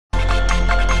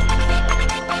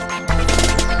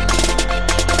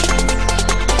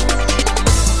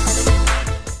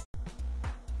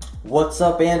What's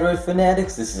up, Android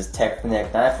fanatics? This is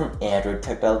TechFanatic9 from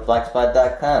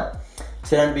AndroidTech.blogspot.com.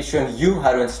 Today I'm going to be showing you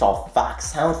how to install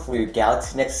FoxHound for your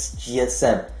Galaxy Nexus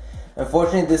GSM.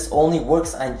 Unfortunately, this only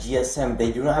works on GSM.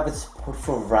 They do not have support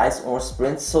for Verizon or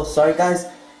Sprint, so sorry guys,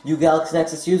 you Galaxy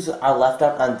Nexus users are left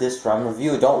out on this ROM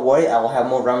review. Don't worry, I will have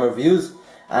more ROM reviews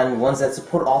on ones that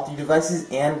support all three devices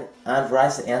and on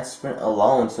Verizon and Sprint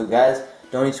alone. So guys,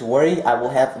 don't need to worry, I will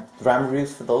have ROM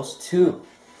reviews for those too.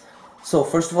 So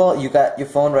first of all, you got your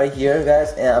phone right here,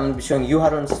 guys, and I'm going to be showing you how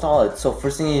to install it. So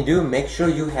first thing you do, make sure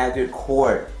you have your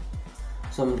cord.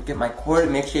 So I'm going to get my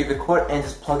cord, make sure you have your cord, and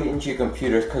just plug it into your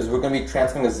computer because we're going to be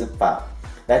transferring a zip file.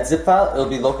 That zip file, it'll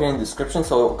be located in the description,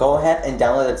 so go ahead and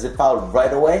download that zip file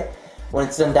right away. When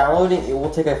it's done downloading, it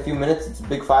will take a few minutes. It's a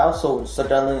big file, so start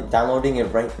downloading it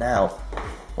right now.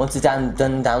 Once it's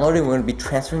done downloading, we're going to be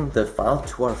transferring the file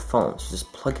to our phone. So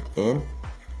just plug it in.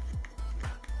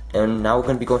 And now we're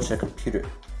going to be going to the computer.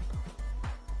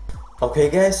 Okay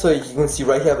guys, so you can see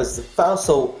right here I have a zip file.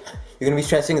 So you're going to be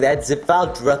transferring that zip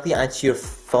file directly onto your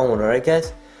phone, alright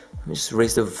guys? Let me just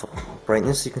raise the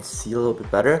brightness so you can see a little bit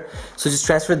better. So just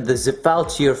transfer the zip file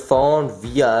to your phone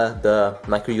via the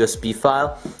micro USB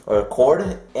file or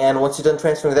cord. And once you're done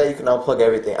transferring that, you can unplug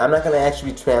everything. I'm not going to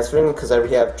actually be transferring because I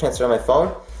already have transferred on my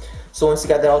phone. So once you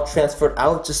got that all transferred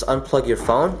out, just unplug your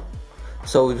phone.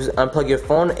 So just unplug your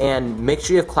phone and make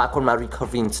sure you have Clockwork Mod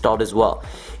Recovery installed as well.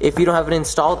 If you don't have it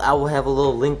installed, I will have a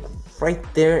little link right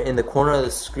there in the corner of the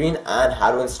screen on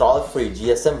how to install it for your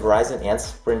GSM, Verizon, and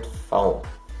Sprint phone.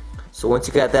 So once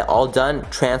you got that all done,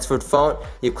 transferred phone,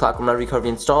 you have Clockwork Mod Recovery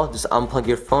installed, just unplug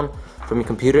your phone from your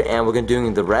computer and we're going to be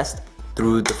doing the rest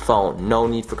through the phone. No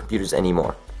need for computers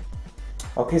anymore.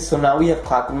 Okay, so now we have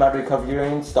Clockwork Mod Recovery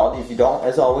installed. If you don't,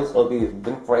 as always, it'll be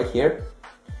linked right here.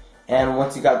 And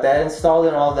once you got that installed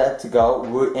and all that to go,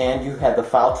 and you have the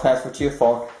file transferred to your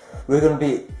phone, we're going to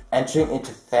be entering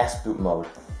into Fastboot mode.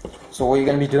 So what you're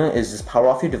going to be doing is just power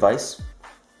off your device.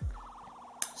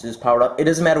 So just power it up. It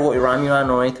doesn't matter what ROM you're on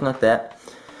or anything like that.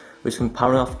 We're just going to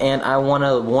power it off. And I want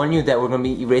to warn you that we're going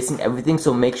to be erasing everything,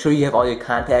 so make sure you have all your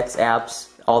contacts, apps,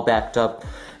 all backed up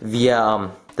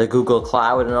via the Google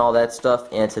Cloud and all that stuff,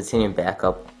 and Titanium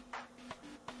backup.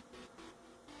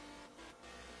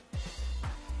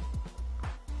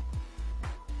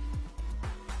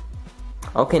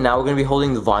 Okay, now we're going to be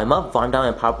holding the volume up, volume down,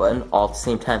 and power button all at the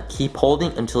same time. Keep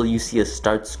holding until you see a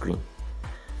start screen.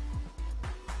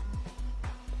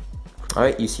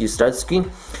 Alright, you see a start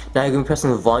screen. Now you're going to be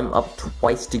pressing the volume up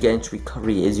twice to get into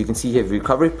recovery. As you can see, you have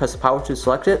recovery, press the power to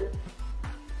select it.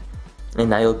 And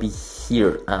now you'll be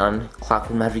here on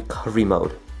Clockwork Mod Recovery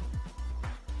mode.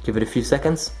 Give it a few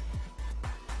seconds.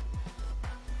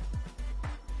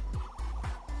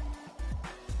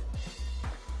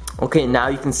 Okay, now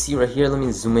you can see right here, let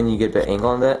me zoom in and you get a better angle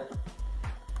on that.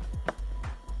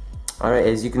 Alright,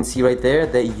 as you can see right there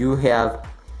that you have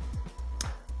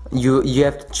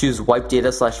to choose wipe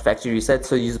data / factory reset,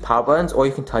 so use the power buttons, or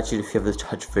you can touch it if you have the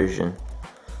touch version.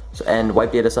 So, and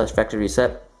wipe data / factory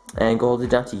reset, and go hold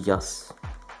it down to yes.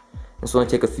 This will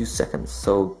only take a few seconds,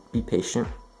 so be patient.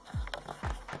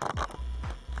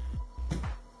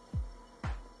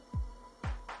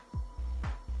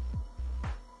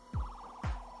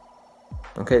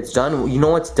 Okay, it's done. You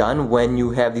know it's done when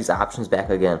you have these options back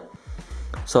again.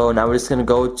 So now we're just going to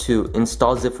go to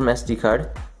install zip from SD card.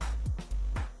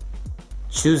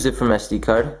 Choose zip from SD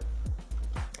card.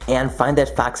 And find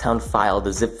that FoxHound file,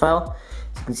 the zip file.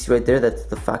 As you can see right there, that's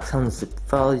the FoxHound zip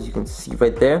file, as you can see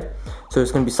right there. So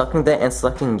it's going to be selecting that and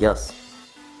selecting yes.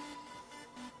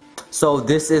 So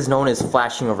this is known as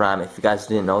flashing a ROM. If you guys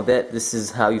didn't know that, this is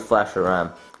how you flash a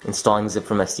ROM. Installing zip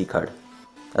from SD card.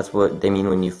 That's what they mean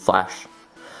when you flash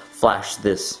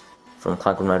this from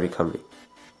Clockwork Mod Recovery.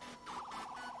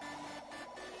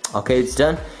 Okay, it's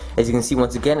done. As you can see,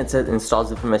 once again, it says install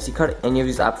zip from SD card. Any of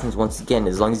these options, once again,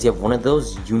 as long as you have one of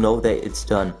those, you know that it's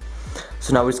done.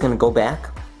 So now we're just going to go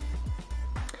back.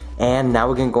 And now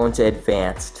we're going to go into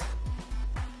advanced.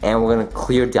 And we're going to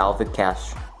clear Dalvik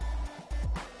cache.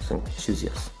 So I'm going to choose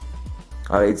yes.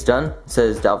 Alright, it's done. It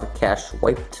says Dalvik cache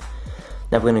wiped.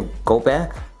 Now we're going to go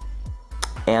back.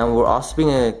 And we're also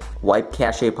going to wipe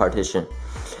cache partition.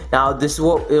 Now this is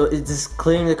what it's just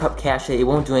clearing the cache. It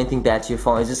won't do anything bad to your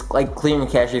phone. It's just like clearing the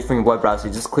cache from your web browser.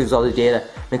 It just clears all the data,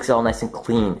 makes it all nice and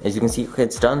clean. As you can see,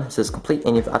 it's done. It says complete,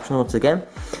 and you have option once again.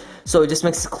 So it just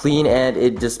makes it clean, and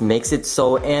it just makes it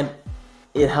so, and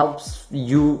it helps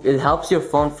your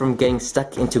phone from getting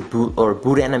stuck into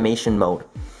boot animation mode.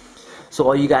 So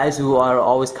all you guys who are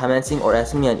always commenting or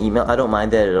asking me on email, I don't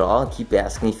mind that at all. Keep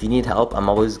asking if you need help. I'm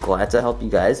always glad to help you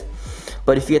guys.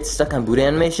 But if you get stuck on boot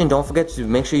animation, don't forget to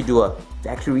make sure you do a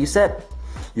factory reset.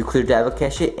 you clear data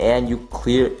cache, and you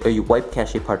wipe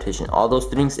cache partition. All those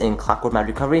things in Clockwork Mod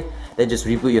Recovery. Then just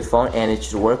reboot your phone and it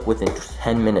should work within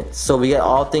 10 minutes. So we get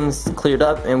all things cleared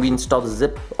up and we installed the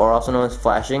zip, or also known as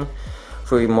flashing,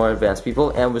 for more advanced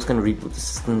people, and we're just gonna reboot the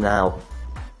system now.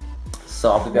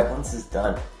 So I'll be back once it's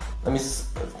done. Let me just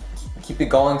keep it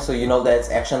going so you know that it's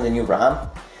actually on the new ROM.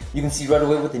 You can see right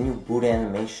away with the new boot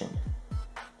animation.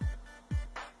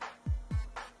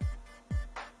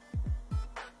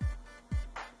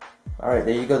 Alright,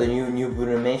 there you go, the new boot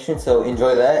animation. So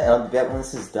enjoy that, and I'll be back when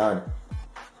this is done.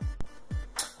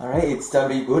 Alright, it's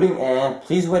done rebooting, and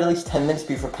please wait at least 10 minutes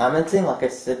before commenting, like I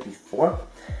said before.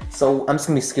 So I'm just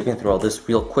going to be skipping through all this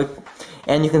real quick.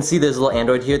 And you can see there's a little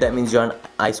Android here. That means you're on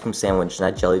ice cream sandwich,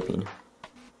 not jelly bean.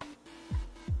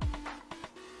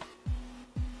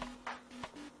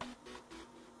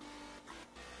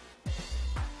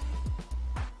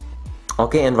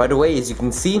 Okay, and right away, as you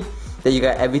can see, that you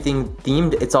got everything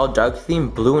themed. It's all dark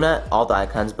themed, blue, not all the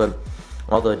icons, but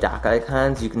all the dock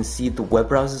icons. You can see the web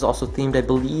browser is also themed, I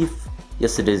believe.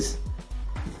 Yes, it is.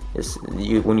 Yes,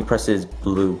 when you press it, it's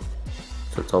blue.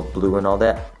 So it's all blue and all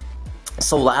that.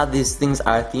 So a lot of these things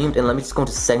are themed, and let me just go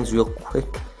into settings real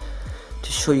quick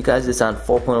to show you guys. It's on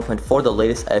 4.0.4, the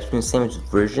latest ice cream sandwich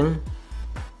version.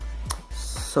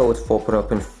 So it's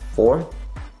 4.0.4.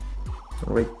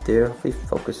 Right there, hopefully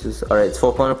focuses. Alright, it's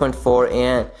 4.0.4,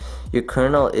 and your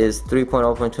kernel is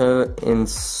 3.0.2 in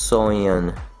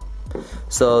Soyan.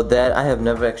 So that, I have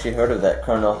never actually heard of that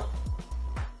kernel,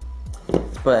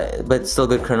 but it's still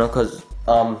good kernel. Because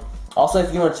also,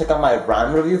 if you want to check out my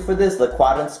ROM review for this, the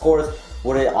quadrant scores,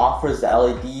 what it offers, the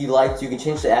LED lights, you can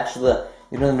change the actual,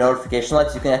 the notification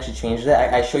lights. You can actually change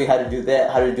that. I show you how to do that,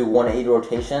 how to do 180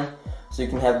 rotation, so you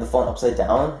can have the phone upside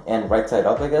down and right side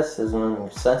up, I guess. Doesn't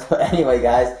make sense, but anyway,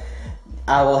 guys,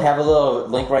 I will have a little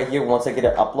link right here once I get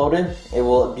it uploaded. It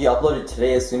will be uploaded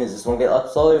today as soon as this one gets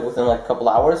uploaded, within like a couple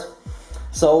hours.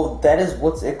 So that is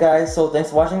what's it, guys. So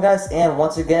thanks for watching, guys, and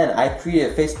once again, I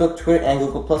created Facebook, Twitter, and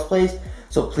Google Plus plays.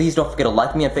 So please don't forget to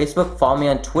like me on Facebook, follow me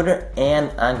on Twitter, and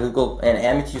on Google, and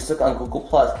add me to your circle on Google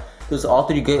Plus. Those are all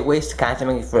 3 great ways to contact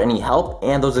me for any help,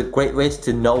 and those are great ways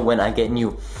to know when I get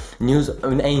new news,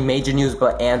 any major news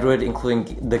about Android,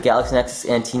 including the Galaxy Nexus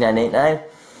and T989,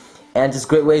 and just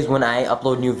great ways when I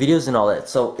upload new videos and all that.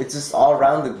 So it's just all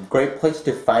around a great place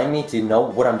to find me, to know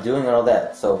what I'm doing and all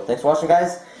that. So thanks for watching,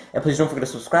 guys, and please don't forget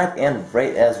to subscribe and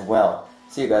rate as well.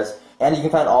 See you guys. And you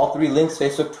can find all 3 links,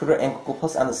 Facebook, Twitter, and Google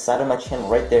Plus, on the side of my channel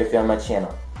right there if you're on my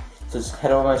channel. So just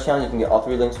head over to my channel, you can get all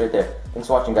 3 links right there. Thanks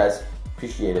for watching, guys.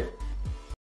 Appreciate it.